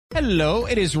Hello,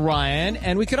 it is Ryan,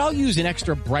 and we could all use an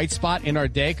extra bright spot in our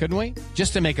day, couldn't we?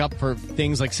 Just to make up for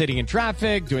things like sitting in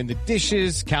traffic, doing the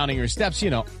dishes, counting your steps,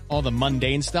 all the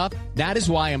mundane stuff. That is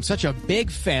why I'm such a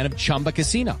big fan of Chumba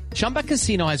Casino. Chumba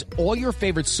Casino has all your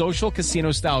favorite social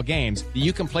casino-style games that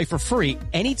you can play for free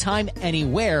anytime,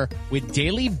 anywhere with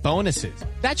daily bonuses.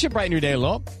 That should brighten your day a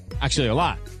little. Actually, a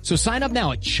lot. So sign up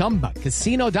now at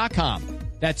ChumbaCasino.com.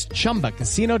 That's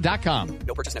ChumbaCasino.com.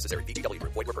 No purchase necessary. VGW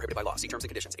Group. Void where prohibited by law. See terms and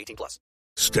conditions. 18+.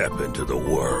 Step into the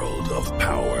world of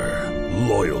power,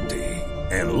 loyalty,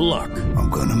 and luck.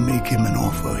 I'm going to make him an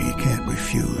offer he can't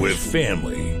refuse. With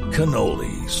family,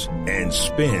 cannolis, and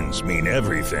spins mean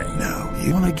everything. Now,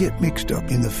 you want to get mixed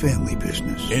up in the family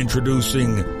business.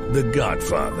 Introducing The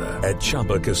Godfather at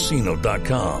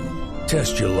ChumbaCasino.com.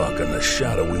 Test your luck in the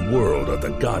shadowy world of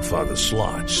The Godfather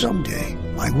slot. Someday,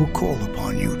 I will call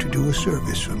upon you to do a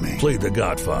service for me. Play The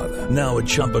Godfather now at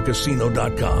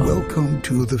ChumbaCasino.com. Welcome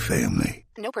to the family.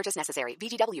 No purchase necessary.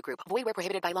 VGW Group. Void where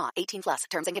prohibited by law. 18+.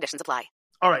 Terms and conditions apply.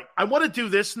 All right, I want to do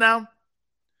this now.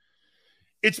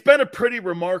 It's been a pretty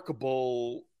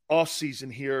remarkable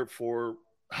offseason here for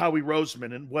Howie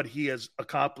Roseman and what he has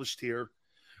accomplished here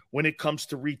when it comes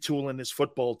to retooling his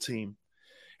football team.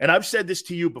 And I've said this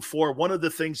to you before. One of the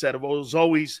things that has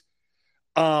always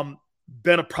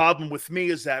been a problem with me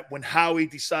is that when Howie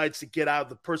decides to get out of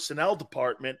the personnel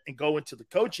department and go into the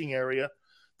coaching area,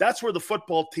 that's where the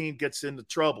football team gets into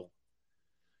trouble.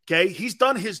 Okay, he's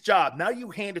done his job. Now you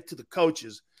hand it to the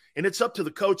coaches, and it's up to the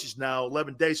coaches now,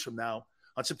 11 days from now,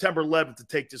 on September 11th, to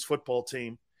take this football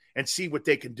team and see what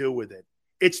they can do with it.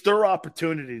 It's their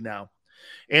opportunity now.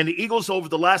 And the Eagles, over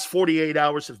the last 48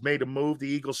 hours, have made a move. The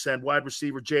Eagles send wide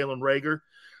receiver Jalen Reagor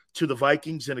to the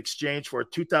Vikings in exchange for a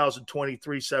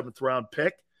 2023 seventh-round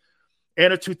pick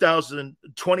and a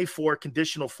 2024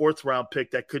 conditional fourth-round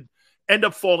pick that could end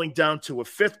up falling down to a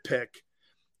fifth pick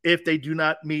if they do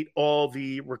not meet all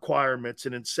the requirements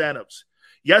and incentives.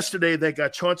 Yesterday, they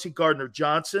got Chauncey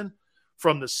Gardner-Johnson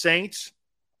from the Saints,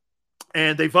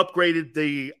 and they've upgraded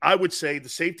the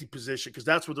safety position, because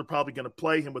that's where they're probably going to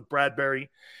play him with Bradbury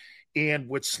and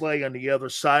with Slay on the other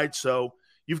side. So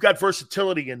you've got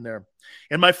versatility in there.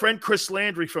 And my friend Chris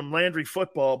Landry from Landry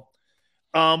Football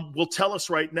will tell us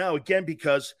right now, again,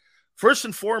 because first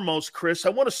and foremost, Chris, I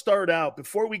want to start out,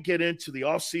 before we get into the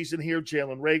offseason here,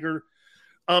 Jalen Reagor,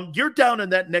 you're down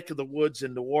in that neck of the woods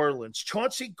in New Orleans.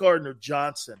 Chauncey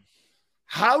Gardner-Johnson,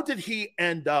 how did he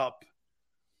end up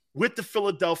with the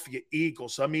Philadelphia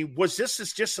Eagles? I mean, was this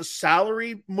just a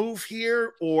salary move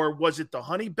here, or was it the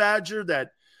Honey Badger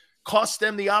that cost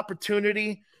them the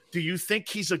opportunity? Do you think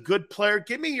he's a good player?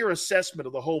 Give me your assessment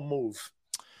of the whole move.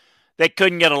 They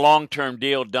couldn't get a long-term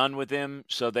deal done with him,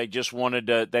 so they just wanted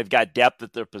to. They've got depth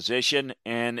at their position,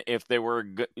 and if they were,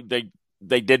 they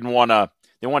didn't want to.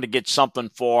 They wanted to get something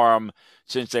for him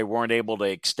since they weren't able to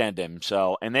extend him.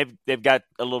 So, and they've got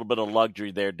a little bit of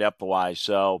luxury there depth-wise.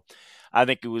 So, I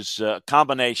think it was a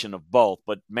combination of both,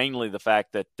 but mainly the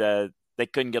fact that they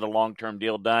couldn't get a long-term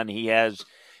deal done. He has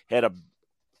had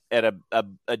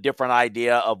a different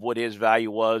idea of what his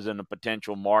value was in a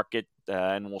potential market,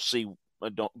 and we'll see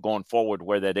going forward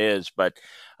where that is. But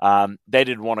they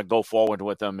didn't want to go forward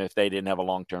with him if they didn't have a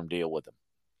long-term deal with him.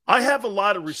 I have a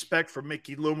lot of respect for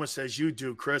Mickey Loomis, as you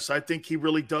do, Chris. I think he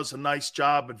really does a nice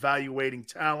job evaluating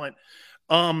talent.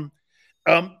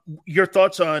 Your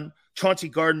thoughts on Chauncey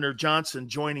Gardner-Johnson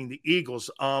joining the Eagles?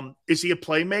 Is he a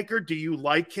playmaker? Do you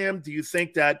like him? Do you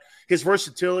think that his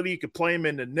versatility, you could play him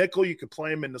in the nickel, you could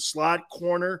play him in the slot,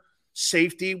 corner,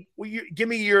 safety? Give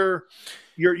me your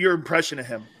impression of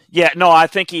him. Yeah, no, I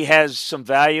think he has some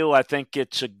value. I think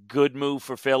it's a good move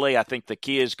for Philly. I think the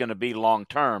key is going to be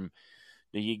long-term.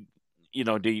 Can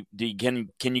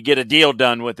you get a deal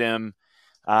done with him?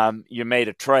 You made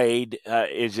a trade.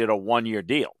 Is it a one-year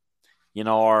deal?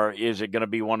 Or is it going to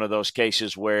be one of those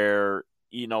cases where,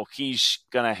 he's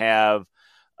going to have,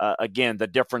 again, the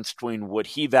difference between what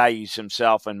he values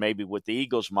himself and maybe what the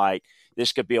Eagles might.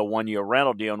 This could be a one-year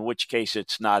rental deal, in which case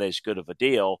it's not as good of a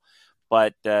deal.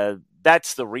 But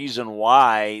that's the reason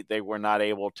why they were not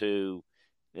able to,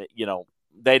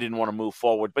 they didn't want to move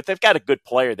forward. But they've got a good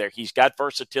player there. He's got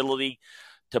versatility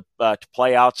to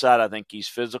play outside. I think he's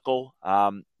physical.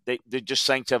 They just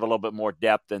Saints have a little bit more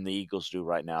depth than the Eagles do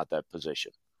right now at that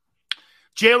position.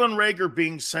 Jalen Reagor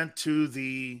being sent to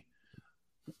the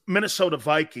Minnesota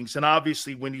Vikings, and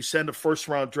obviously when you send a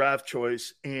first-round draft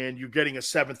choice and you're getting a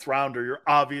seventh-rounder, you're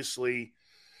obviously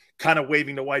kind of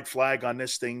waving the white flag on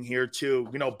this thing here too.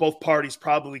 Both parties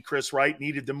probably, Chris, right,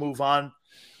 needed to move on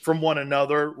from one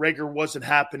another. Reagor wasn't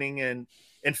happening in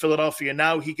Philadelphia.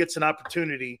 Now he gets an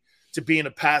opportunity to being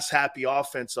a pass-happy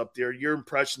offense up there. Your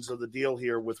impressions of the deal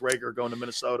here with Rager going to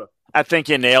Minnesota? I think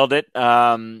you nailed it.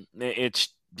 It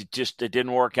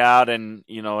didn't work out, and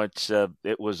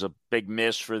it was a big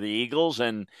miss for the Eagles,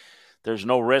 and there's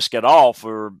no risk at all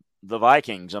for the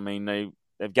Vikings. I mean,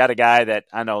 they've got a guy that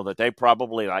I know that they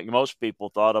probably, like most people,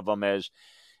 thought of him as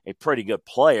a pretty good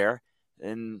player,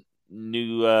 and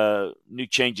new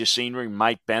change of scenery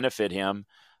might benefit him.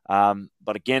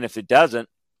 But again, if it doesn't,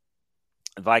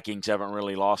 the Vikings haven't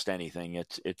really lost anything.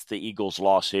 It's the Eagles'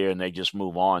 loss here, and they just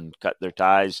move on, cut their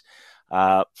ties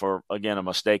for, again, a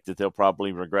mistake that they'll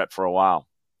probably regret for a while.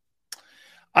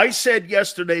 I said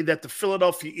yesterday that the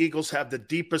Philadelphia Eagles have the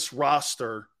deepest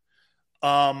roster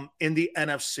in the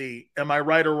NFC. Am I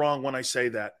right or wrong when I say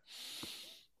that?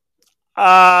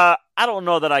 I don't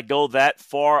know that I go that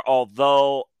far,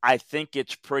 although I think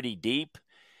it's pretty deep.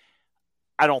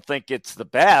 I don't think it's the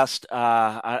best.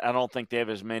 I don't think they have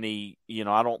as many,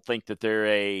 I don't think that they're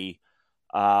a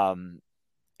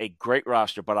great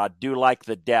roster, but I do like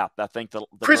the depth. I think the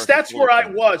Chris, that's where I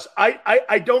was.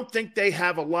 I don't think they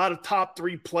have a lot of top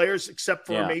three players except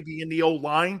for maybe in the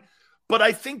O-line, but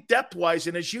I think depth-wise,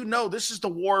 and as you know, this is the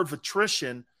war of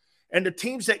attrition, and the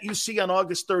teams that you see on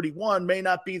August 31 may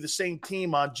not be the same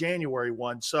team on January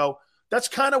 1. So that's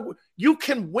kind of – you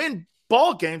can win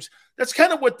ball games. That's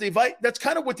kind of what the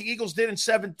Eagles did in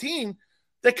 17.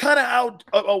 They kind of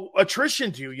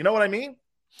out-attritioned you. You know what I mean?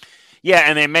 Yeah,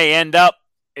 and they may end up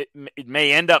 – it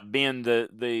may end up being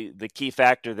the key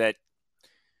factor that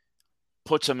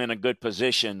puts them in a good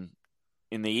position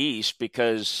in the East,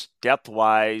 because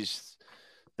depth-wise –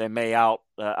 they may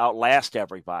outlast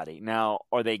everybody. Now,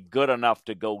 are they good enough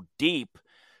to go deep?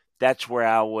 That's where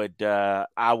I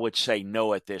would say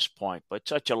no at this point. But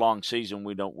such a long season,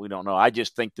 we don't know. I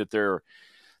just think that they're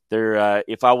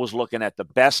if I was looking at the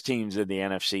best teams in the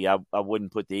NFC, I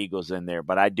wouldn't put the Eagles in there.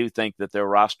 But I do think that their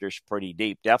roster's pretty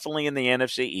deep, definitely in the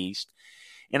NFC East.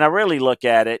 And I really look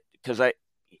at it because I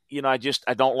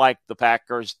don't like the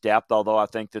Packers' depth, although I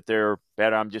think that they're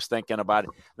better. I'm just thinking about it.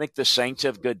 I think the Saints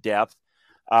have good depth.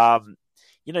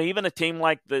 Even a team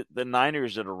like the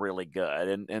Niners that are really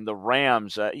good, and the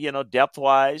Rams,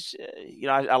 depth-wise,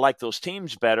 I like those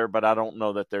teams better, but I don't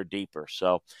know that they're deeper.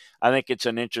 So I think it's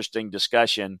an interesting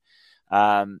discussion.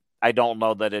 I don't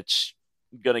know that it's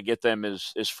going to get them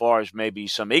as far as maybe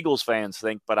some Eagles fans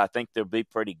think, but I think they'll be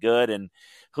pretty good. And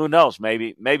who knows,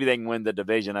 maybe they can win the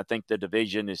division. I think the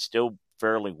division is still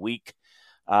fairly weak,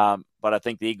 but I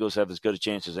think the Eagles have as good a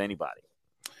chance as anybody.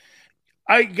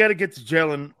 I got to get to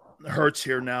Jalen Hurts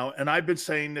here now, and I've been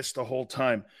saying this the whole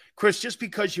time. Chris, just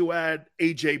because you add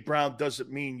A.J. Brown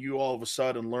doesn't mean you all of a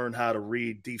sudden learn how to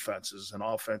read defenses and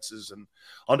offenses and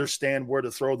understand where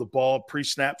to throw the ball,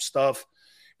 pre-snap stuff.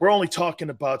 We're only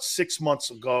talking about 6 months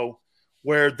ago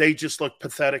where they just looked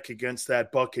pathetic against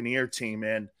that Buccaneer team.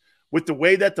 And with the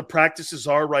way that the practices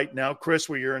are right now, Chris,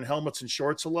 where you're in helmets and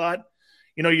shorts a lot,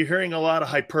 you're hearing a lot of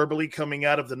hyperbole coming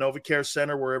out of the NovaCare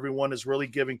Center where everyone is really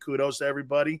giving kudos to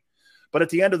everybody. But at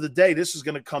the end of the day, this is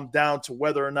going to come down to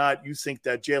whether or not you think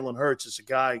that Jalen Hurts is a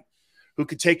guy who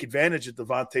could take advantage of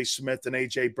Devontae Smith and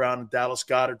A.J. Brown and Dallas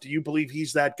Goedert. Do you believe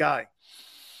he's that guy?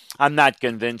 I'm not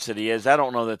convinced that he is. I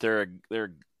don't know that they're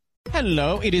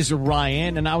Hello, it is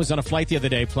Ryan, and I was on a flight the other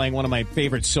day playing one of my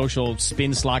favorite social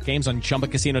spin slot games on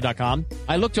ChumbaCasino.com.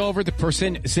 I looked over the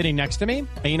person sitting next to me,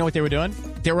 and you know what they were doing?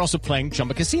 They were also playing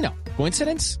Chumba Casino.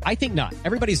 Coincidence? I think not.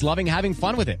 Everybody's loving having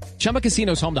fun with it. Chumba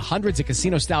Casino is home to hundreds of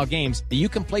casino-style games that you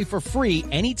can play for free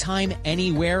anytime,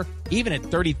 anywhere, even at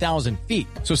 30,000 feet.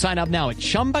 So sign up now at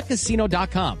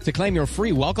ChumbaCasino.com to claim your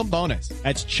free welcome bonus.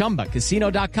 That's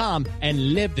ChumbaCasino.com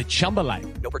and live the Chumba life.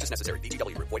 No purchase necessary.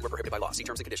 VGW. Void where prohibited by law. See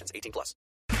terms and conditions. 18+.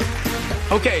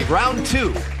 Okay, round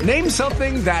two. Name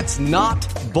something that's not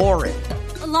boring.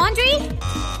 A laundry?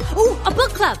 Ooh, a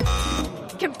book club.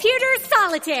 Computer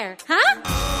solitaire, huh?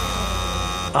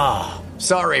 Ah,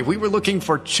 sorry, we were looking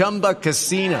for Chumba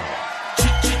Casino.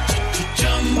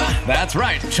 That's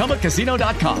right,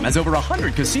 ChumbaCasino.com has over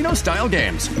 100 casino-style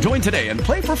games. Join today and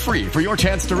play for free for your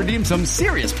chance to redeem some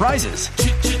serious prizes.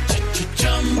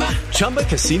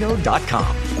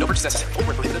 ChumbaCasino.com. No purchase necessary. Void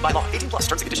where prohibited by law. 18+.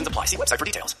 Terms and conditions apply. See website for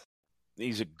details.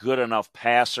 He's a good enough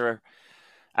passer.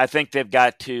 I think they've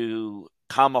got to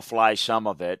camouflage some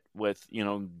of it with,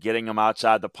 getting him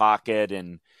outside the pocket.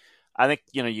 And I think,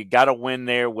 you got to win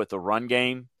there with the run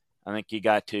game. I think you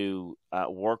got to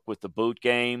work with the boot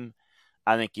game.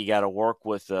 I think you got to work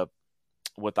with the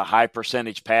high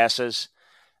percentage passes.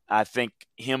 I think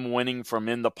him winning from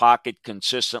in the pocket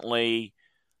consistently,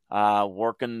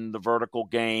 working the vertical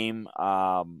game,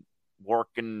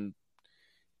 working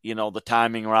the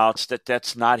timing routes,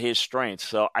 that's not his strength.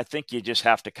 So I think you just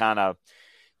have to kind of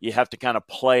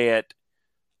play it,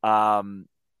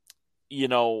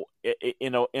 in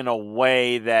a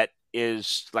way that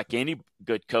is like any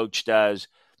good coach does,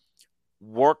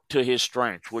 work to his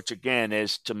strengths, which again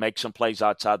is to make some plays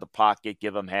outside the pocket,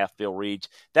 give him half-field reads.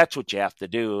 That's what you have to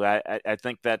do. I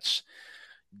think that's,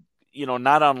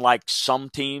 not unlike some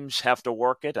teams have to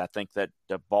work it. I think that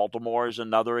Baltimore is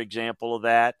another example of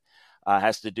that,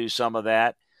 has to do some of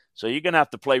that. So you're going to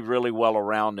have to play really well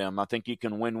around him. I think you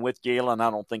can win with Galen. I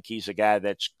don't think he's a guy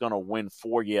that's going to win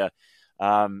for you,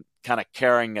 kind of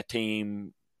carrying a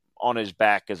team on his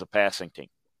back as a passing team.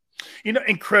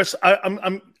 And Chris,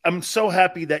 I'm so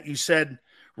happy that you said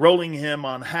rolling him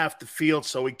on half the field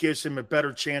so it gives him a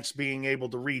better chance being able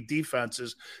to read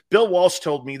defenses. Bill Walsh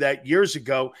told me that years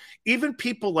ago. Even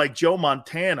people like Joe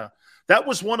Montana, that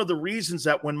was one of the reasons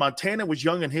that when Montana was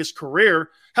young in his career,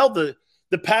 the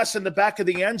pass in the back of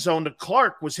the end zone to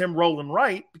Clark was him rolling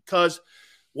right, because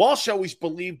Walsh always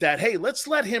believed that, hey, let's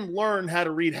let him learn how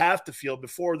to read half the field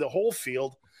before the whole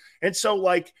field. And so,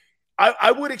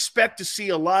 I would expect to see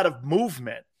a lot of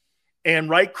movement and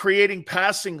creating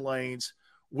passing lanes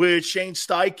with Shane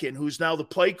Steichen, who's now the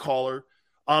play caller,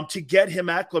 to get him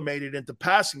acclimated into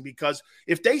passing. Because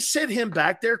if they sit him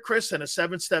back there, Chris, in a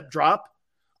 7-step drop,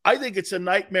 I think it's a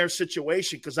nightmare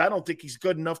situation, because I don't think he's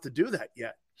good enough to do that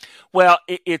yet. Well,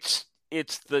 it's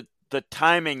the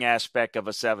timing aspect of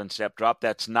a 7-step drop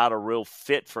that's not a real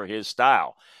fit for his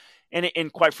style.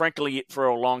 And quite frankly, for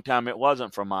a long time, it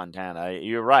wasn't for Montana.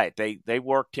 You're right. They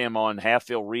worked him on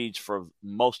half-field reads for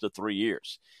most of 3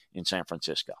 years in San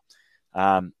Francisco.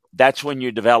 That's when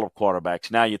you develop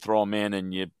quarterbacks. Now you throw them in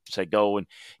and you say, go, and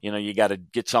you got to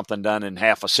get something done in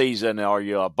half a season or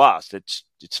you're a bust.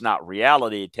 It's not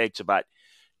reality. It takes about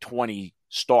 20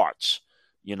 starts,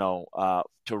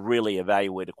 to really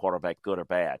evaluate a quarterback, good or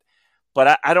bad.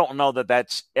 But I don't know that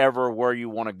that's ever where you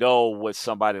want to go with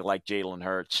somebody like Jalen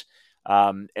Hurts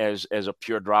as a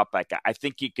pure drop back. I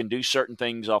think you can do certain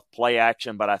things off play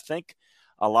action, but I think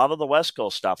a lot of the West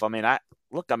Coast stuff,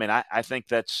 I think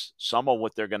that's some of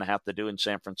what they're going to have to do in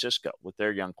San Francisco with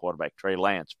their young quarterback, Trey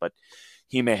Lance. But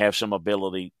he may have some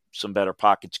ability, some better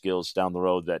pocket skills down the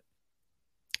road that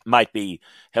might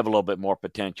have a little bit more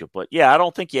potential. But yeah, I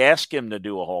don't think you ask him to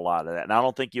do a whole lot of that. And I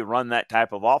don't think you run that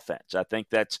type of offense. I think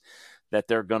that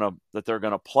they're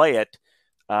gonna play it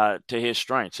to his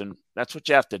strengths, and that's what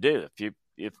you have to do.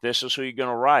 If this is who you're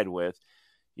gonna ride with,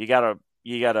 you gotta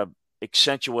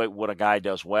accentuate what a guy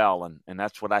does well, and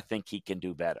that's what I think he can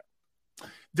do better.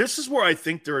 This is where I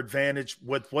think their advantage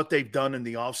with what they've done in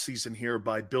the offseason here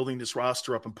by building this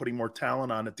roster up and putting more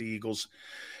talent on it, the Eagles.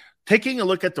 Taking a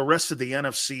look at the rest of the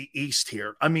NFC East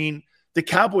here. The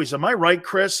Cowboys, am I right,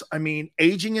 Chris?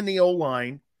 Aging in the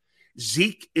O-line.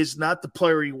 Zeke is not the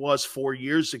player he was 4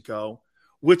 years ago,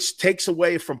 which takes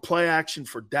away from play action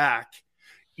for Dak.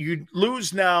 You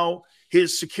lose now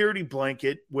his security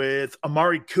blanket with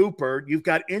Amari Cooper. You've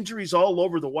got injuries all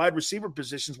over the wide receiver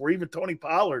positions, where even Tony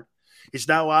Pollard is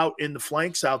now out in the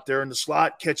flanks out there in the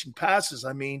slot catching passes.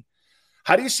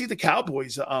 How do you see the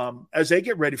Cowboys as they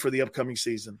get ready for the upcoming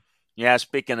season? Yeah,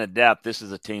 speaking of depth, this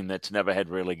is a team that's never had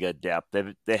really good depth.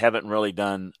 They haven't really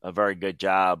done a very good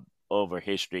job over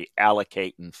history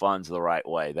allocating funds the right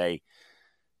way.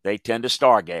 They tend to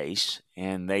stargaze,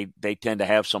 and they tend to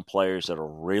have some players that are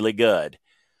really good,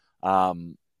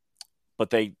 but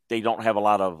they don't have a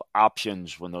lot of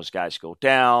options when those guys go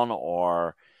down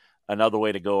or another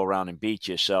way to go around and beat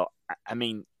you. So,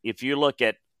 if you look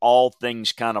at all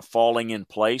things kind of falling in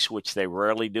place, which they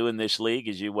rarely do in this league,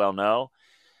 as you well know,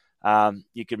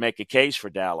 you could make a case for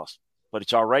Dallas, but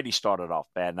it's already started off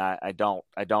bad, and I don't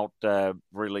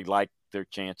really like their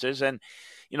chances. And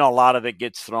a lot of it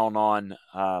gets thrown on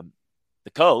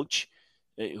the coach,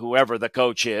 whoever the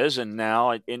coach is, and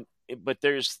now, but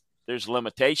there's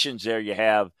limitations there you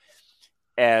have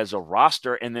as a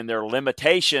roster, and then there are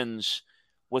limitations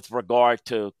with regard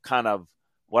to kind of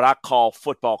what I call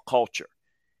football culture.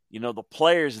 The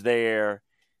players there,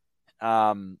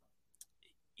 they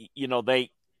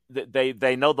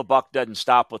know the buck doesn't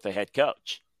stop with the head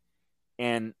coach,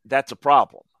 and that's a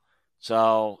problem.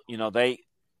 So,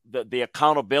 the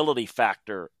accountability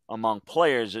factor among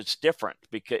players, it's different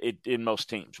because in most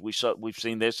teams. We've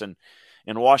seen this in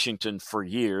Washington for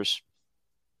years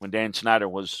when Dan Snyder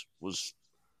was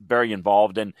very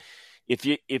involved. And if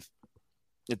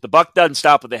the buck doesn't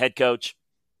stop with the head coach,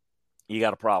 you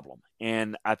got a problem.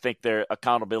 And I think their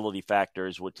accountability factor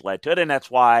is what's led to it. And that's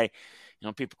why,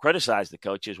 people criticize the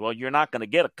coaches. Well, you're not going to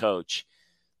get a coach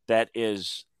that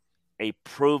is a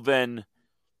proven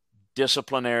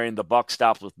disciplinarian, the buck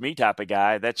stops with me type of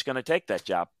guy that's going to take that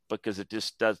job because it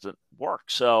just doesn't work.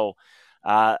 So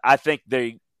I think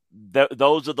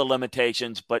those are the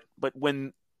limitations. But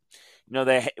when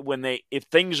if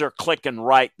things are clicking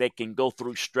right, they can go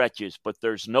through stretches, but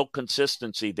there's no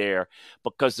consistency there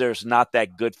because there's not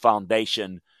that good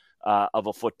foundation of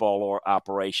a football or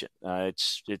operation.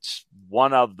 It's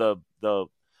one of the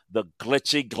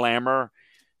glitzy glamour,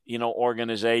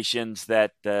 organizations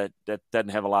that doesn't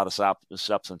have a lot of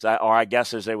substance. Or I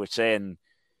guess, as they would say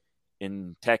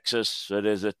in Texas,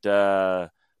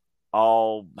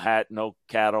 all hat, no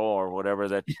cattle, or whatever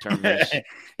that term is.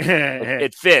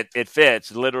 It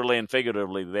fits literally and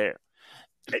figuratively there.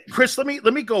 Chris, let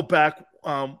me go back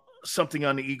something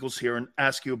on the Eagles here and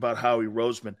ask you about Howie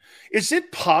Roseman. Is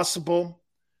it possible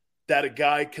that a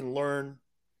guy can learn?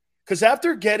 Because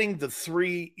after getting the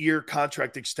 3-year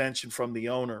contract extension from the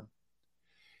owner,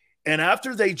 and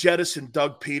after they jettisoned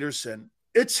Doug Peterson,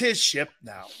 it's his ship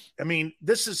now. I mean,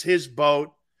 this is his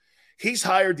boat. He's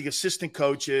hired the assistant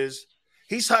coaches.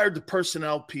 He's hired the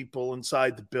personnel people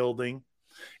inside the building.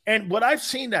 And what I've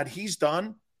seen that he's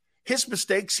done, his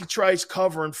mistakes, he tries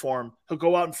covering for him. He'll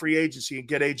go out in free agency and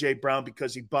get A.J. Brown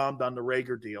because he bombed on the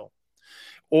Rager deal.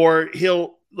 Or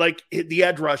he'll, like the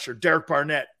edge rusher, Derek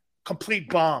Barnett, complete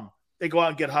bomb. They go out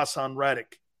and get Hassan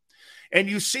Reddick. And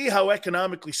you see how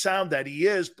economically sound that he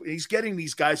is. He's getting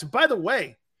these guys. And by the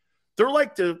way, they're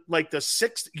like the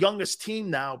 6th youngest team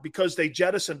now because they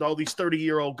jettisoned all these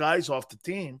 30-year-old guys off the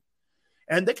team.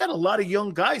 And they got a lot of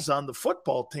young guys on the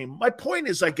football team. My point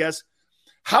is, I guess,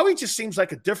 Howie just seems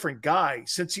like a different guy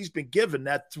since he's been given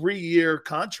that 3-year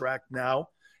contract now,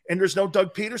 and there's no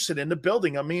Doug Peterson in the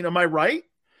building. I mean, am I right?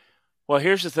 Well,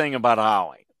 here's the thing about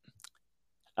Howie.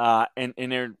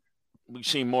 And we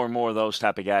see more and more of those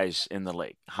type of guys in the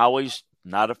league. Howie's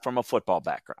not from a football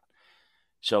background.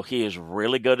 So he is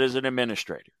really good as an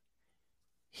administrator.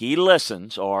 He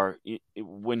listens, or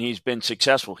when he's been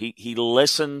successful, he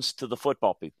listens to the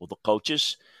football people. The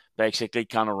coaches basically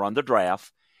kind of run the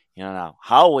draft. Now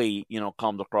Howie,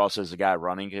 comes across as a guy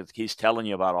running. He's telling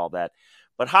you about all that.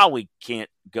 But Howie can't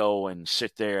go and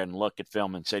sit there and look at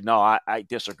film and say, no, I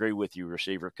disagree with you,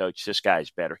 receiver coach. This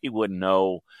guy's better. He wouldn't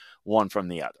know one from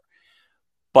the other.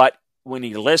 But when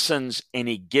he listens and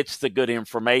he gets the good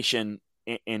information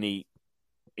and he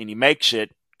makes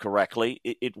it correctly,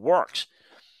 it works.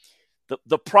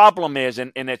 The problem is,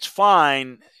 and it's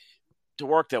fine to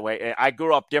work that way. I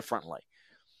grew up differently.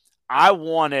 I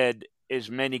wanted as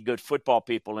many good football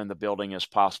people in the building as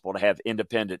possible to have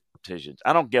independent decisions.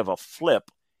 I don't give a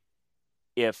flip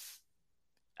if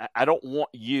I don't want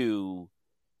you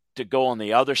to go on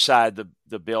the other side of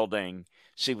the building,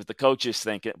 see what the coach is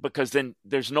thinking, because then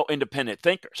there's no independent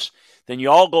thinkers. Then you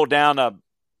all go down a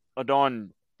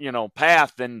darn,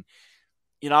 path. Then,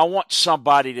 I want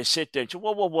somebody to sit there and say,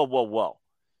 whoa.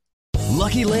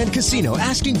 Lucky Land Casino,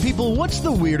 asking people, what's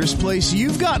the weirdest place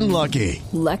you've gotten lucky?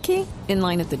 Lucky? In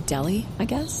line at the deli, I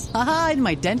guess? Aha, in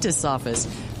my dentist's office.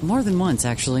 More than once,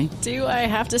 actually. Do I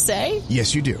have to say?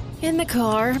 Yes, you do. In the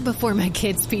car before my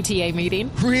kids' PTA meeting.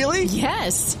 Really?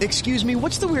 Yes. Excuse me,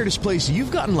 what's the weirdest place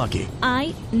you've gotten lucky?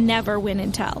 I never win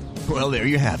and tell. Well, there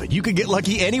you have it. You can get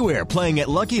lucky anywhere, playing at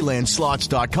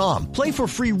LuckyLandSlots.com. Play for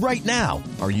free right now.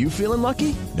 Are you feeling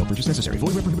lucky? No purchase necessary.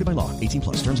 Void where prohibited by law.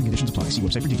 18+. Terms and conditions apply. See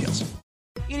website for details.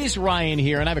 It is Ryan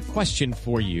here, and I have a question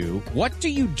for you. What do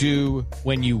you do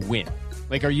when you win?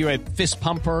 Like, are you a fist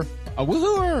pumper, a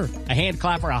woohooer, a hand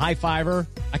clapper, a high fiver?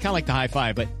 I kind of like the high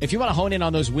five, but if you want to hone in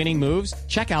on those winning moves,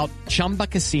 check out Chumba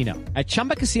Casino. At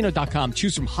ChumbaCasino.com,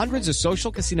 choose from hundreds of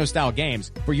social casino-style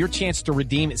games for your chance to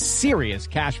redeem serious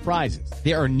cash prizes.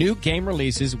 There are new game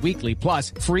releases weekly,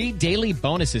 plus free daily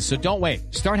bonuses. So don't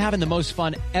wait. Start having the most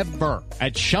fun ever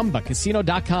at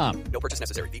ChumbaCasino.com. No purchase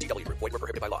necessary. VGW. Void where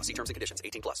prohibited by law. See terms and conditions.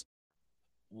 18+.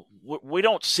 We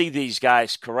don't see these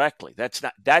guys correctly.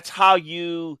 That's how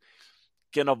you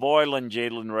can avoid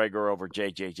Jalen Reagor over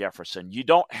J.J. Jefferson. You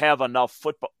don't have enough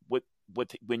football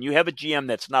when you have a GM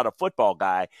that's not a football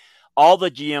guy. All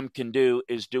the GM can do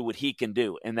is do what he can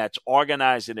do, and that's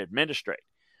organize and administrate.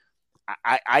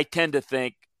 I tend to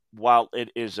think while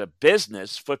it is a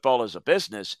business, football is a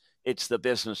business, it's the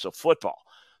business of football.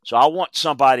 So I want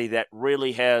somebody that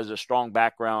really has a strong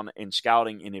background in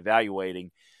scouting and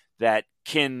evaluating that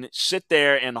can sit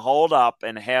there and hold up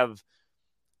and have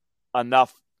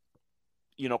enough,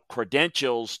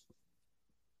 credentials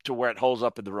to where it holds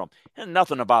up in the room. And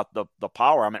nothing about the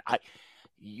power. I mean,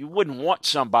 you wouldn't want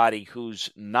somebody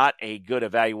who's not a good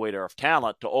evaluator of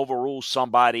talent to overrule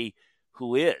somebody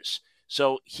who is.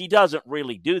 So he doesn't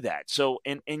really do that. So,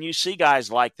 and you see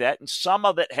guys like that, and some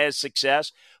of it has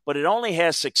success, but it only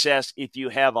has success if you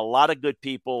have a lot of good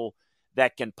people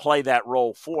that can play that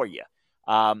role for you,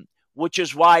 which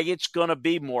is why it's going to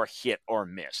be more hit or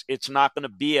miss. It's not going to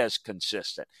be as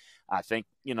consistent. I think,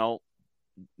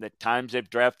 at times they've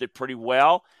drafted pretty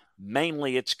well.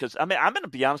 Mainly it's because, I'm going to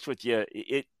be honest with you,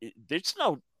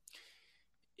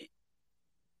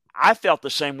 I felt the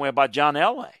same way about John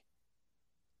Elway.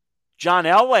 John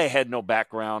Elway had no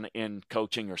background in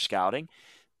coaching or scouting,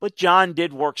 but John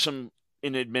did work some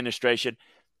in administration.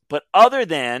 But other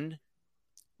than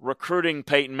recruiting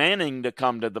Peyton Manning to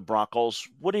come to the Broncos,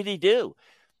 what did he do?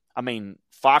 I mean,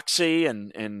 Foxy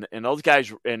and those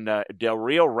guys and Del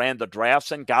Rio ran the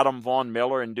drafts and got him Von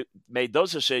Miller and made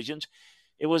those decisions.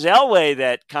 It was Elway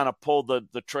that kind of pulled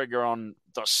the trigger on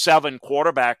the 7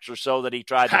 quarterbacks or so that he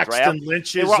tried to draft. Paxton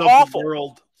Lynch's they were of awful. The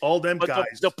world. All them but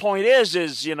guys. The point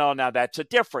is, now that's a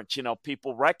difference.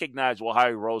 People recognize, well,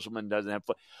 Howie Roseman doesn't have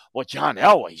 – well, John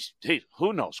Elway,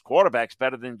 who knows quarterbacks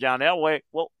better than John Elway?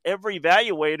 Well, every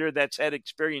evaluator that's had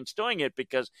experience doing it,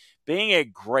 because being a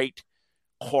great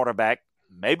quarterback,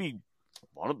 maybe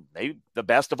the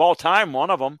best of all time,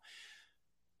 one of them,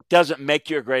 doesn't make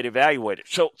you a great evaluator.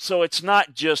 So it's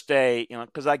not just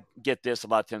because I get this a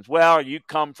lot of times. Well, you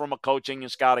come from a coaching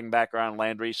and scouting background,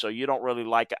 Landry, so you don't really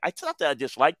like it. It's not that I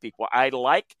dislike people. I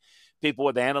like people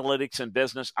with analytics and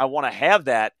business. I want to have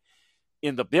that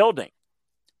in the building.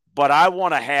 But I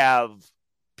want to have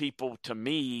people, to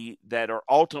me, that are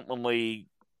ultimately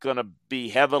going to be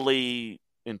heavily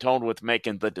intoned with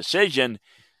making the decision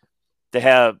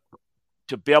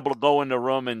to be able to go in the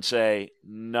room and say,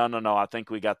 no, I think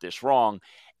we got this wrong,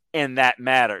 and that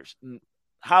matters.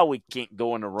 Howie can't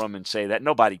go in the room and say that.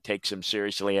 Nobody takes him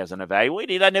seriously as an evaluator.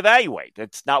 He doesn't evaluate.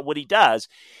 That's not what he does.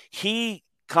 He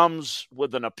comes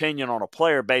with an opinion on a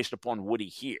player based upon what he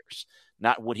hears,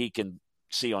 not what he can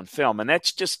see on film. And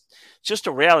that's just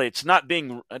a reality. It's not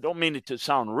being – I don't mean it to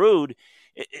sound rude.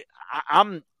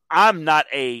 I've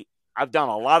done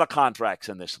a lot of contracts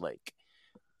in this league.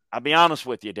 I'll be honest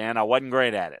with you, Dan, I wasn't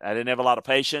great at it. I didn't have a lot of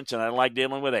patience, and I didn't like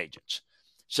dealing with agents.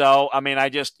 So,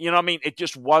 it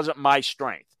just wasn't my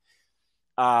strength.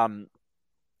 I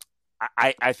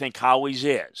think Howie's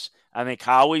is. I think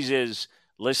Howie's is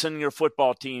listen to your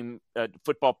football team,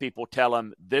 football people tell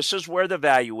him this is where the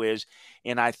value is,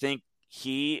 and I think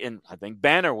I think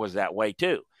Banner was that way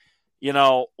too.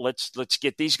 Let's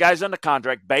get these guys under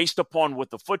contract based upon what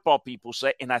the football people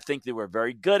say, and I think they were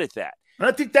very good at that. And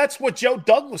I think that's what Joe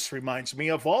Douglas reminds me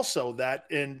of also, that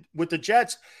with the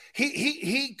Jets,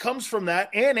 he comes from that,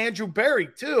 and Andrew Berry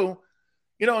too,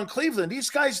 in Cleveland.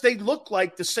 These guys, they look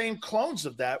like the same clones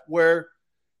of that, where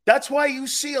that's why you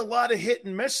see a lot of hit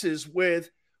and misses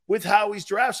with Howie's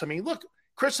drafts. I mean, look,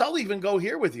 Chris, I'll even go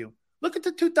here with you. Look at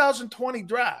the 2020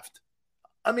 draft.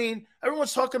 I mean,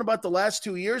 everyone's talking about the last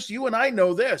 2 years. You and I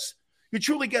know this. You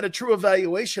truly get a true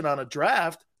evaluation on a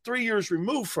draft 3 years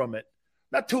removed from it.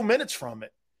 Not 2 minutes from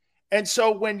it. And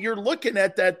so when you're looking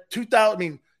at that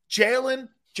 2000, Jalen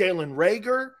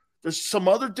Reagor, there's some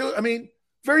other dude.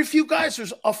 Very few guys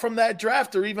from that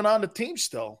draft are even on the team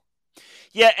still.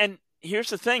 Yeah, and here's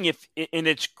the thing. And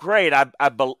it's great.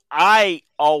 I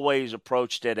always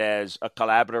approached it as a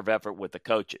collaborative effort with the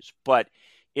coaches, but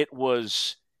it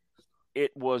was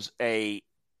an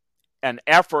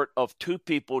effort of two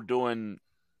people doing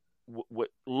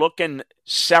looking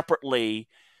separately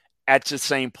at the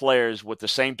same players with the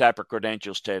same type of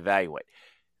credentials to evaluate.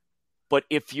 But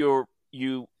if you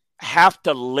have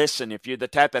to listen, if you're the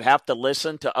type that have to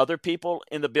listen to other people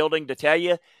in the building to tell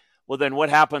you, well, then what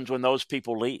happens when those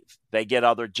people leave? They get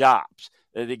other jobs.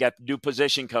 They got new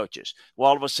position coaches. Well,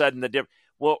 all of a sudden,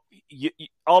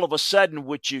 all of a sudden,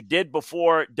 what you did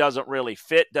before doesn't really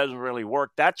fit, doesn't really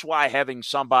work. That's why having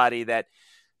somebody that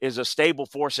is a stable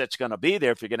force that's going to be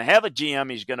there. If you're going to have a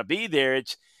GM, he's going to be there.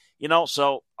 It's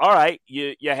so all right,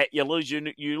 you lose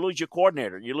your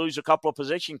coordinator, you lose a couple of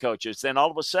position coaches, then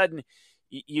all of a sudden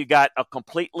you got a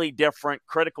completely different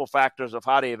critical factors of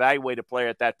how to evaluate a player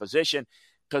at that position,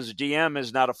 because the GM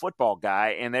is not a football guy,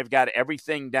 and they've got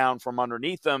everything down from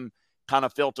underneath them, kind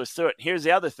of filters through it. Here's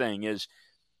the other thing is,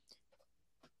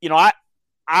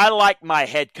 I like my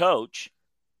head coach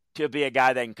to be a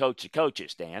guy that can coach the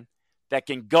coaches, Dan, that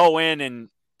can go in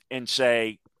and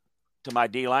say to my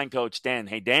D-line coach, Dan,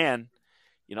 hey, Dan,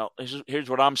 here's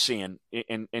what I'm seeing,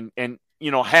 and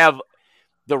have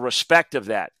the respect of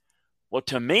that. Well,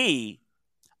 to me,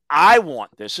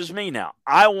 this is me now,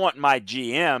 I want my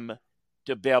GM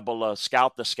to be able to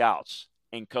scout the scouts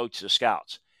and coach the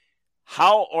scouts.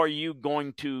 How are you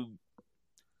going to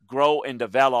grow and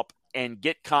develop and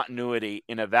get continuity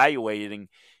in evaluating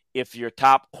if your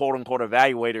top quote-unquote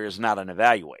evaluator is not an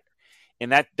evaluator.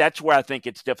 And that's where I think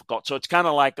it's difficult. So it's kind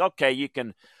of like, okay, you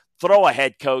can throw a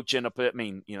head coach in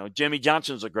Jimmy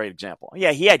Johnson's a great example.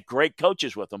 Yeah, he had great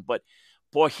coaches with him, but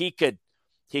boy, he could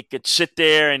sit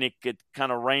there and he could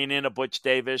kind of rein in a Butch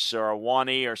Davis or a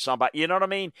Wani or somebody. You know what I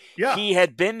mean? Yeah. He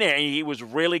had been there and he was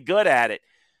really good at it.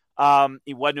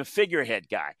 He wasn't a figurehead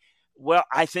guy. Well,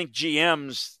 I think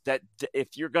GMs, that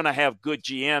if you're going to have good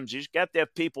GMs, you've got to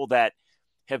have people that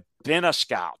have been a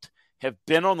scout, have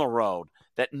been on the road,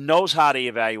 that knows how to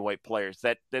evaluate players,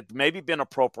 that maybe been a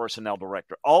pro personnel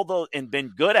director, although and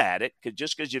been good at it, because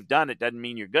just because you've done it doesn't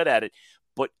mean you're good at it,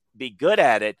 but be good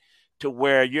at it to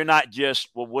where you're not just,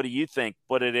 well, what do you think?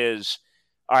 But it is,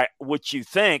 all right, what you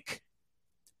think,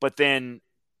 but then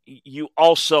you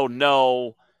also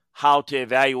know how to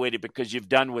evaluate it because you've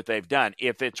done what they've done.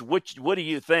 If it's what do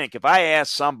you think? If I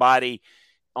ask somebody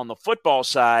on the football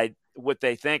side what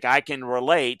they think, I can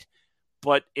relate.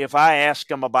 But if I ask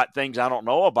them about things I don't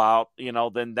know about,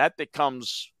 then that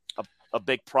becomes a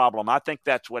big problem. I think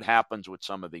that's what happens with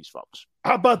some of these folks.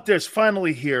 How about this?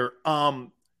 Finally here,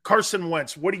 Carson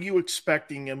Wentz, what are you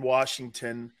expecting in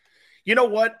Washington? You know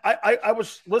what? I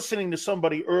was listening to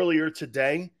somebody earlier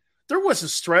today. There was a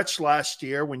stretch last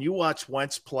year when you watched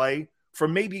Wentz play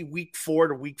from maybe week 4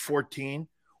 to week 14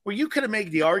 where you could have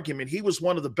made the argument he was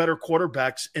one of the better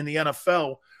quarterbacks in the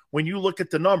NFL when you look at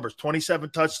the numbers,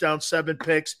 27 touchdowns, 7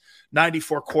 picks,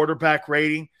 94 quarterback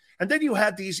rating. And then you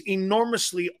had these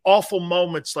enormously awful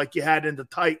moments like you had in the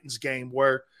Titans game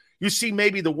where you see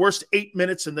maybe the worst 8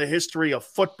 minutes in the history of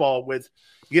football with,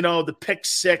 the pick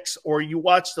 6, or you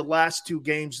watch the last 2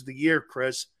 games of the year,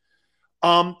 Chris.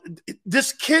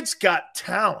 This kid's got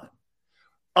talent.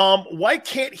 Why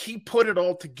can't he put it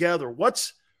all together?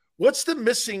 What's the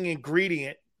missing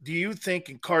ingredient, do you think,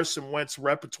 in Carson Wentz's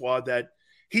repertoire that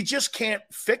he just can't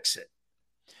fix it?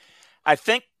 I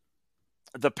think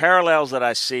the parallels that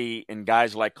I see in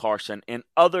guys like Carson and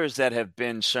others that have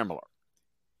been similar,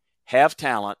 have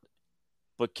talent,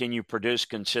 but can you produce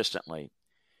consistently,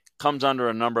 comes under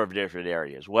a number of different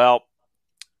areas. Well,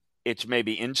 it's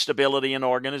maybe instability in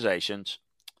organizations,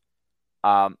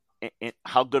 and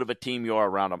how good of a team you are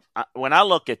around them. When I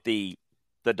look at the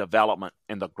development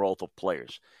and the growth of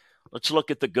players, let's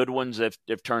look at the good ones that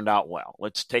have turned out well.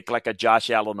 Let's take like a Josh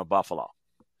Allen of Buffalo,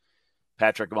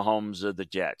 Patrick Mahomes of the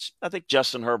Jets. I think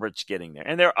Justin Herbert's getting there.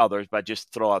 And there are others, but I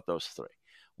just throw out those 3.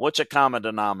 What's a common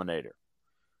denominator?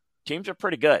 Teams are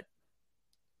pretty good.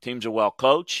 Teams are well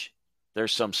coached.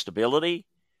 There's some stability,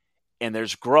 and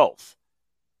there's growth.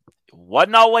 It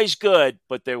wasn't always good,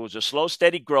 but there was a slow,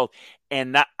 steady growth.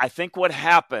 And I think what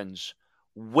happens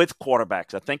with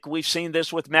quarterbacks, I think we've seen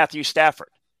this with Matthew Stafford.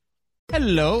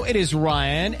 Hello, it is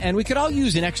Ryan, and we could all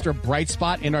use an extra bright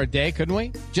spot in our day, couldn't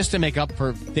we? Just to make up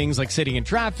for things like sitting in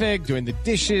traffic, doing the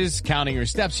dishes, counting your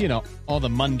steps, all the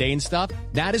mundane stuff.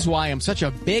 That is why I'm such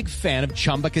a big fan of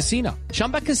Chumba Casino.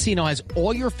 Chumba Casino has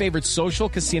all your favorite social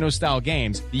casino-style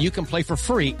games that you can play for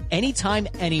free anytime,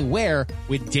 anywhere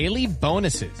with daily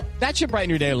bonuses. That should brighten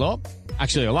your day a little.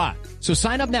 Actually, a lot. So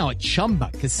sign up now at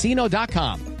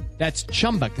ChumbaCasino.com. That's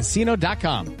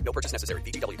ChumbaCasino.com. No purchase necessary.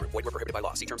 VGW Group. Void where prohibited by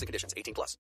law. See terms and conditions.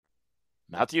 18+.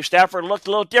 Matthew Stafford looked a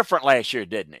little different last year,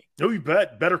 didn't he? No, you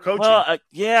bet. Better coaching. Well,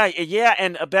 yeah,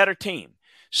 and a better team.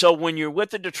 So when you're with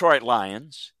the Detroit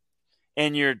Lions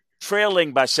and you're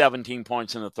trailing by 17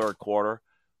 points in the third quarter,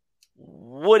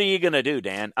 what are you going to do,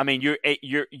 Dan? I mean,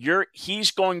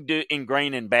 he's going to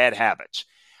ingrain in bad habits.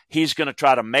 He's going to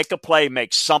try to make a play,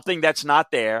 make something that's not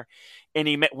there. And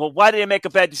why did he make a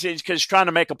bad decision? Because he's trying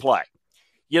to make a play.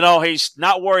 He's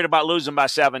not worried about losing by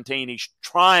 17. He's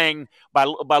trying, by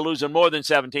losing more than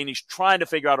 17, he's trying to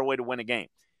figure out a way to win a game.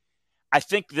 I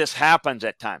think this happens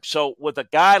at times. So with a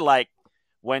guy like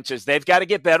Wentz, they've got to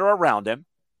get better around him,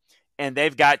 and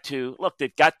they've got to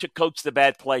coach the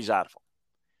bad plays out of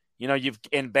him.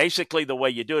 And basically the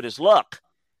way you do it is, throwing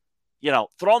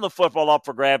the football up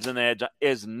for grabs in the edge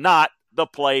is not the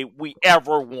play we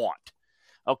ever want.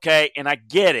 Okay, and I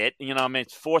get it.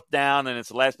 It's 4th down and it's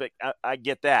the last pick. I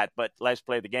get that, but last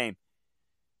play of the game.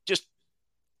 Just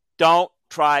don't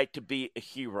try to be a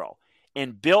hero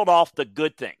and build off the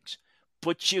good things.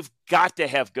 But you've got to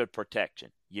have good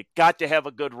protection. You got to have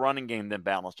a good running game then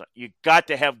balanced. You got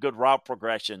to have good route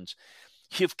progressions.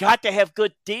 You've got to have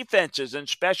good defenses and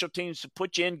special teams to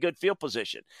put you in good field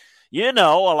position. A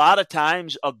lot of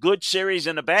times a good series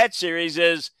and a bad series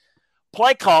is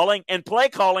play calling, and play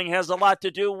calling has a lot to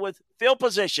do with field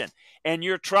position and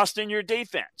your trust in your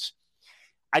defense.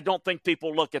 I don't think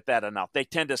people look at that enough. They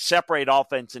tend to separate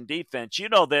offense and defense. You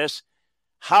know this.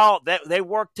 how that they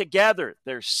work together.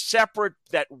 They're separate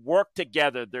that work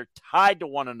together. They're tied to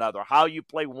one another. How you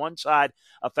play one side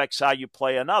affects how you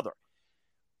play another.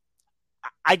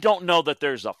 I don't know that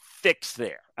there's a fix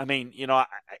there. I mean,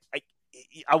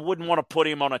 I wouldn't want to put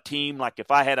him on a team like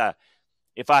if I had a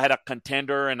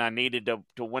contender and I needed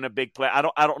to win a big play. I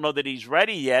don't know that he's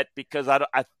ready yet because I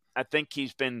think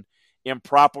he's been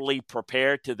improperly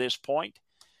prepared to this point.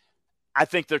 I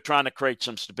think they're trying to create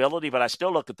some stability, but I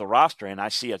still look at the roster and I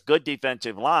see a good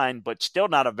defensive line, but still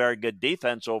not a very good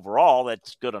defense overall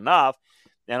that's good enough.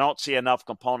 And I don't see enough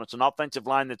components. An offensive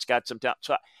line that's got some talent.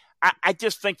 So I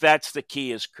just think that's the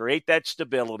key is create that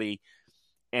stability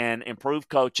and improve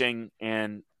coaching,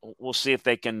 and we'll see if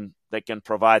they can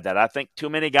provide that. I think too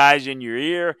many guys in your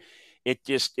ear, it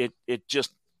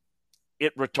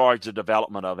retards the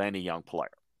development of any young player.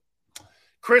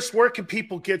 Chris, where can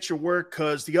people get your work?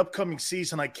 Because the upcoming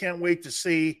season, I can't wait to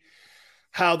see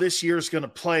how this year is going to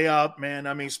play out, man.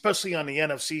 I mean, especially on the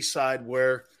NFC side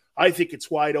where I think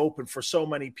it's wide open for so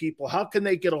many people. How can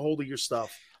they get a hold of your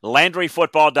stuff?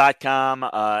 LandryFootball.com.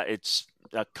 It's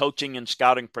a coaching and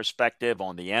scouting perspective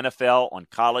on the NFL, on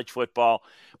college football.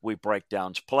 We break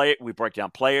down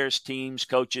players, teams,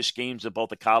 coaches, schemes at both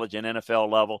the college and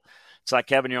NFL level. It's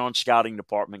like having your own scouting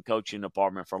department, coaching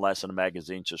department for less than a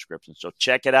magazine subscription. So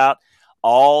check it out.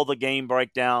 All the game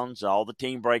breakdowns, all the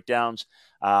team breakdowns.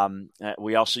 You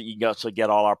can also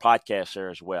get all our podcasts there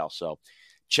as well. So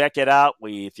check it out.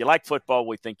 If you like football,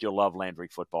 we think you'll love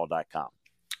LandryFootball.com.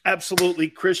 Absolutely.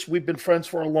 Chris, we've been friends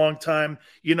for a long time.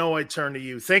 I turn to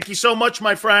you. Thank you so much,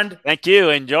 my friend. Thank you.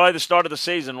 Enjoy the start of the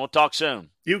season. We'll talk soon.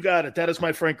 You got it. That is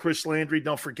my friend Chris Landry.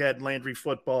 Don't forget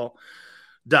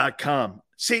LandryFootball.com.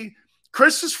 See,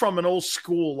 Chris is from an old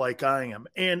school like I am.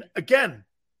 And again,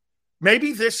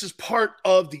 maybe this is part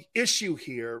of the issue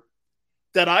here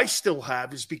that I still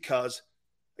have is because,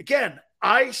 again,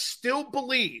 I still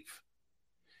believe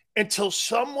until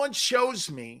someone shows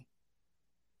me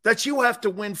that you have to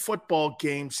win football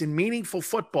games and meaningful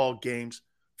football games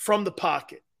from the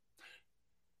pocket.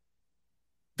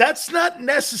 That's not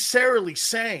necessarily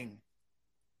saying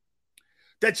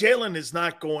that Jalen is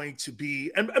not going to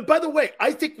be. And by the way,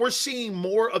 I think we're seeing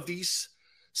more of these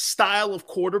style of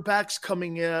quarterbacks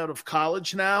coming out of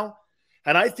college now.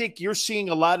 And I think you're seeing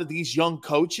a lot of these young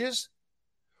coaches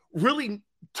really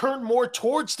turn more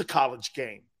towards the college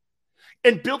game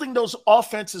and building those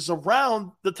offenses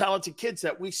around the talented kids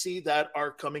that we see that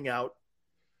are coming out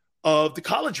of the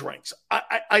college ranks.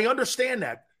 I understand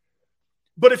that.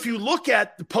 But if you look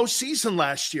at the postseason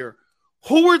last year,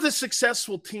 who were the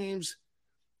successful teams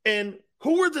and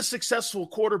who were the successful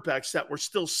quarterbacks that were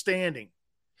still standing?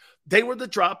 They were the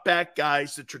drop back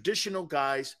guys, the traditional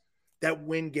guys that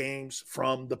win games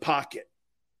from the pocket.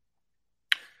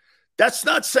 That's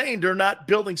not saying they're not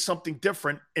building something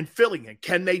different and filling it.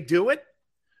 Can they do it?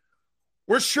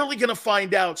 We're surely going to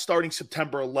find out starting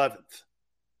September 11th.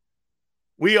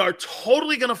 We are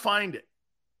totally going to find it.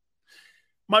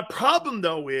 My problem,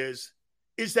 though, is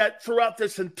that throughout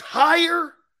this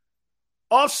entire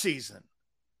offseason,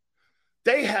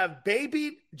 they have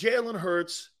babied Jalen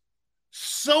Hurts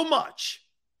so much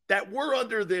that we're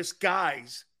under this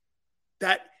guise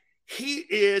that he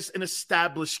is an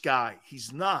established guy.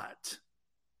 He's not.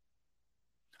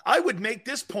 I would make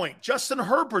this point. Justin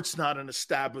Herbert's not an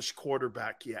established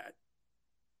quarterback yet.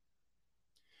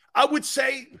 I would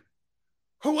say,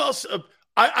 who else?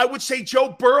 I would say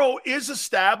Joe Burrow is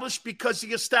established because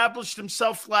he established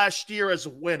himself last year as a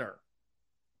winner.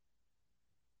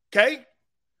 Okay?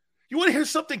 You want to hear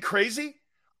something crazy?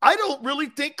 I don't really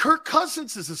think Kirk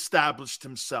Cousins has established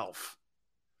himself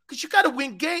because you got to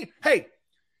win games. Hey,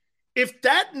 if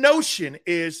that notion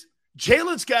is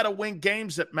Jalen's got to win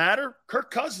games that matter,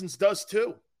 Kirk Cousins does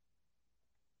too.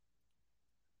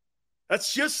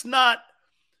 That's just not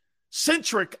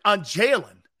centric on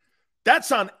Jalen.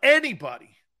 That's on anybody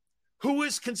who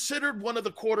is considered one of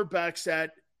the quarterbacks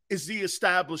that is the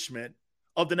establishment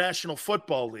of the National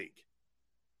Football League.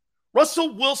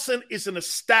 Russell Wilson is an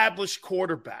established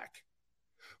quarterback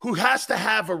who has to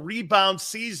have a rebound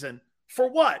season for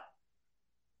what?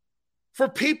 For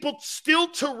people still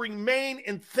to remain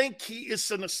and think he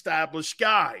is an established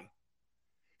guy.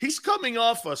 He's coming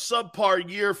off a subpar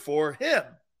year for him.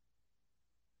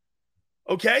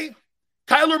 Okay?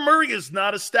 Kyler Murray is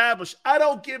not established. I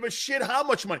don't give a shit how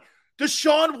much money.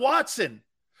 Deshaun Watson.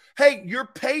 Hey, your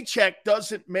paycheck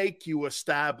doesn't make you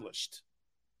established.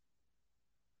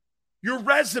 Your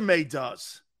resume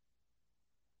does.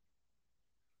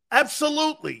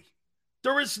 Absolutely.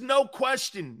 There is no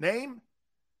question. Name?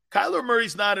 Kyler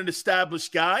Murray's not an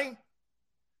established guy.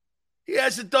 He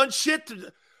hasn't done shit.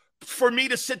 for me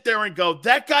to sit there and go,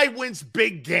 that guy wins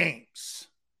big games.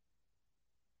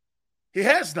 He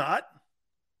has not.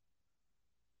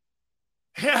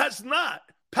 He has not.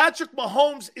 Patrick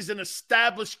Mahomes is an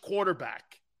established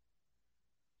quarterback.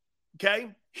 Okay?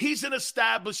 He's an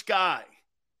established guy.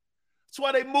 That's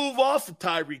why they move off of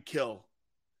Tyreek Hill.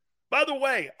 By the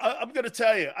way, I'm going to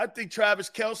tell you, I think Travis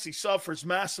Kelce suffers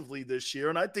massively this year,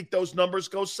 and I think those numbers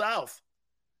go south.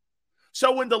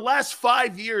 So in the last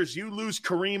 5 years, you lose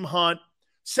Kareem Hunt,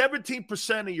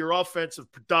 17% of your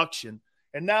offensive production,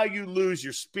 and now you lose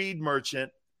your speed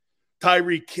merchant,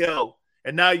 Tyreek Hill,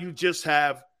 and now you just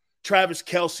have Travis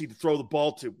Kelce to throw the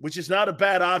ball to, which is not a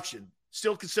bad option.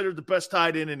 Still considered the best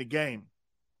tight end in the game.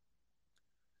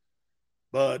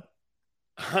 But,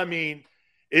 I mean,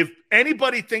 if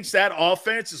anybody thinks that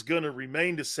offense is going to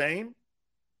remain the same,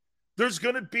 they're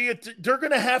going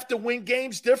to have to win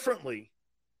games differently.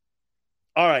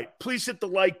 All right, please hit the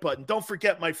like button. Don't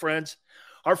forget, my friends,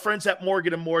 our friends at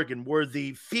Morgan & Morgan, where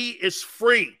the fee is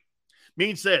free,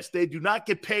 means this: they do not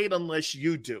get paid unless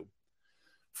you do.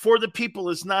 For the people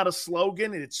is not a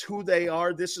slogan. It's who they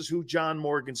are. This is who John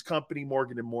Morgan's company,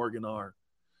 Morgan & Morgan, are.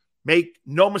 Make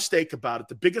no mistake about it.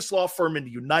 The biggest law firm in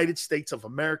the United States of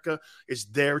America is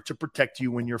there to protect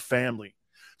you and your family,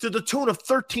 to the tune of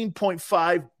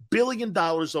 $13.5 billion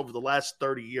over the last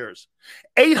 30 years.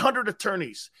 800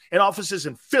 attorneys and offices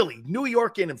in Philly, New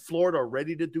York, and in Florida are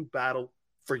ready to do battle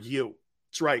for you.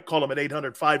 That's right. Call them at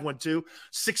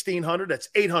 800-512-1600. That's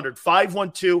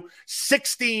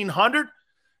 800-512-1600.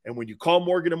 And when you call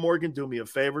Morgan & Morgan, do me a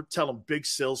favor. Tell them Big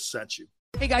Sills sent you.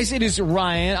 Hey, guys, it is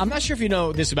Ryan. I'm not sure if you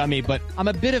know this about me, but I'm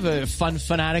a bit of a fun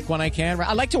fanatic when I can.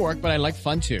 I like to work, but I like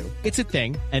fun, too. It's a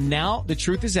thing. And now the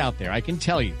truth is out there. I can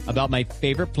tell you about my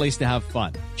favorite place to have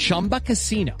fun, Chumba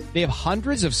Casino. They have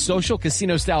hundreds of social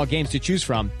casino-style games to choose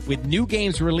from with new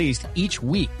games released each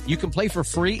week. You can play for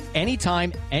free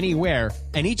anytime, anywhere,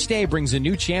 and each day brings a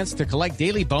new chance to collect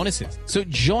daily bonuses. So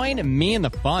join me in the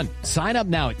fun. Sign up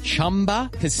now at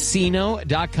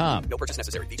ChumbaCasino.com. No purchase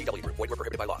necessary. VGW Group. Void where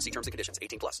prohibited by law. See terms and conditions.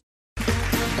 18+.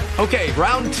 Okay,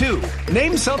 round two.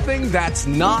 Name something that's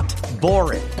not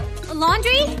boring. A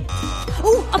laundry?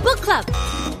 Ooh, a book club.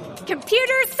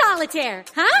 Computer solitaire,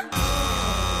 huh?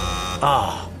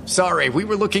 Ah, sorry, we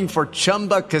were looking for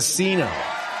Chumba Casino.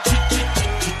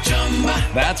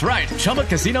 That's right.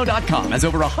 ChumbaCasino.com has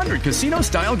over 100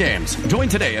 casino-style games. Join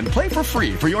today and play for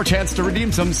free for your chance to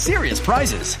redeem some serious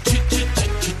prizes.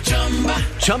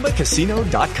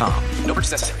 ChumbaCasino.com. No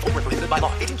purchase necessary. Void where prohibited by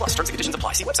law. 18+. Terms and conditions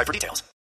apply. See website for details.